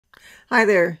Hi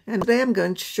there, and today I'm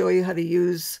going to show you how to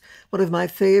use one of my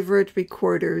favorite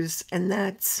recorders, and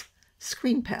that's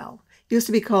ScreenPal. It used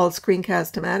to be called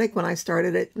Screencast-O-Matic when I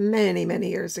started it many, many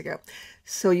years ago.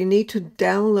 So you need to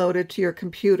download it to your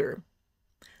computer.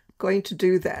 I'm going to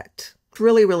do that. It's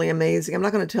really, really amazing. I'm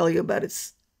not going to tell you about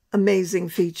its amazing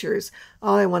features.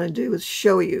 All I want to do is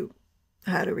show you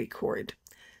how to record.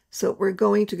 So we're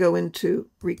going to go into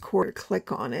Recorder,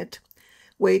 click on it.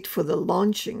 Wait for the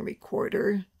launching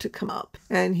recorder to come up.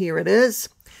 And here it is.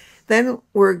 Then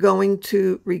we're going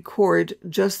to record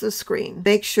just the screen.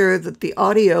 Make sure that the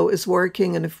audio is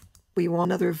working, and if we want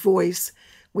another voice,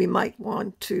 we might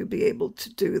want to be able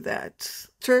to do that.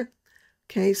 Sure.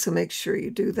 Okay, so make sure you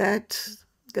do that.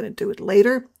 I'm going to do it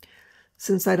later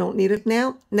since I don't need it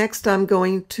now. Next, I'm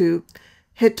going to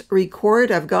hit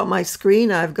record. I've got my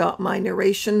screen. I've got my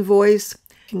narration voice.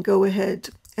 You can go ahead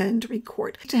and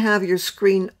record. To have your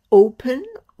screen open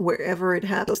wherever it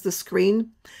has the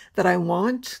screen that I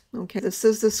want. Okay, this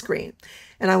is the screen,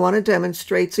 and I want to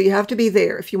demonstrate. So you have to be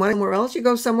there. If you want somewhere else, you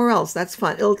go somewhere else. That's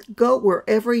fine. It'll go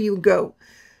wherever you go.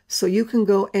 So you can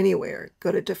go anywhere.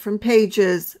 Go to different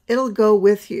pages. It'll go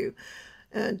with you.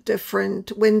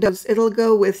 Different windows. It'll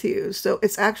go with you. So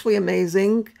it's actually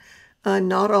amazing.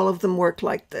 Not all of them work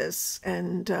like this,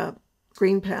 and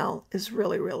ScreenPal is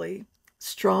really, really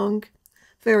strong,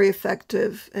 very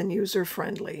effective, and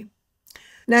user-friendly.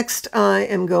 Next, I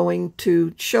am going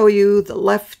to show you the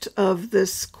left of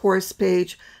this course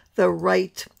page, the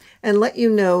right, and let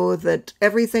you know that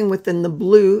everything within the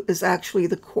blue is actually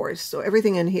the course. So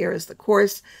everything in here is the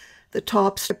course. The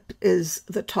top strip is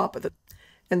the top of the,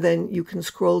 and then you can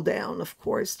scroll down, of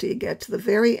course, till you get to the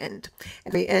very end.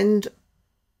 At the end,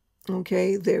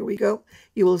 okay, there we go.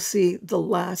 You will see the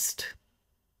last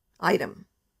item.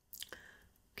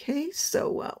 Okay,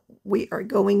 so we are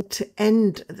going to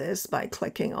end this by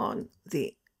clicking on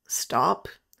the stop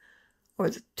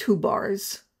or the two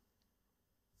bars.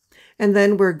 And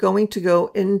then we're going to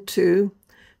go into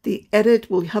the edit.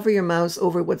 We'll hover your mouse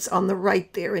over what's on the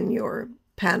right there in your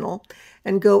panel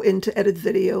and go into edit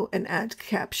video and add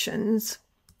captions.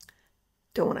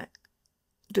 Don't want to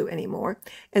do any more.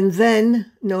 And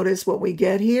then notice what we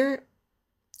get here.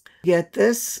 Get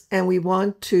this, and we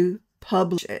want to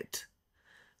publish it.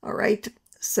 All right,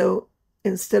 so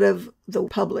instead of the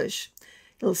publish,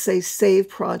 it'll say save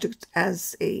project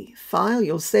as a file.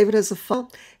 You'll save it as a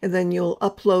file, and then you'll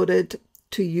upload it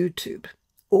to YouTube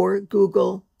or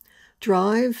Google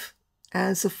Drive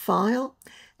as a file,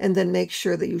 and then make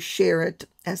sure that you share it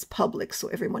as public so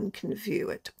everyone can view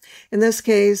it. In this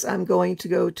case, I'm going to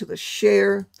go to the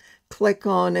share, click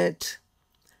on it,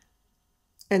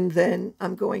 and then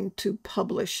I'm going to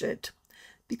publish it,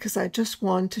 because I just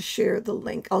want to share the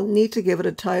link. I'll need to give it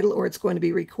a title, or it's going to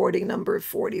be recording number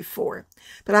 44.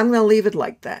 But I'm going to leave it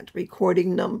like that,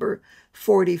 recording number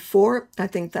 44. I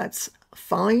think that's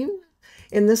fine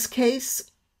in this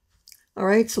case. All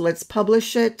right, so let's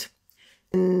publish it,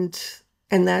 and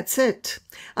that's it.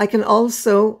 I can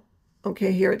also,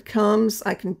 okay, here it comes.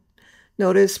 I can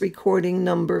notice recording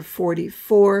number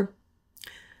 44.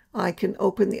 I can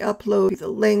open the upload, the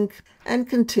link, and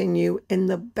continue in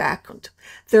the background.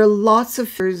 There are lots of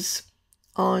features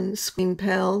on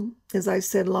ScreenPal. As I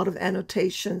said, a lot of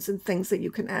annotations and things that you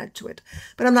can add to it.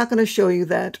 But I'm not going to show you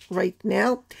that right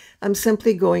now. I'm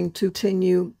simply going to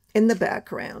continue in the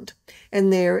background.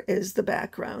 And there is the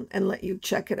background, and let you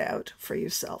check it out for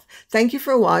yourself. Thank you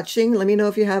for watching. Let me know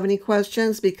if you have any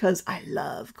questions, because I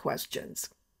love questions.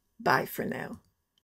 Bye for now.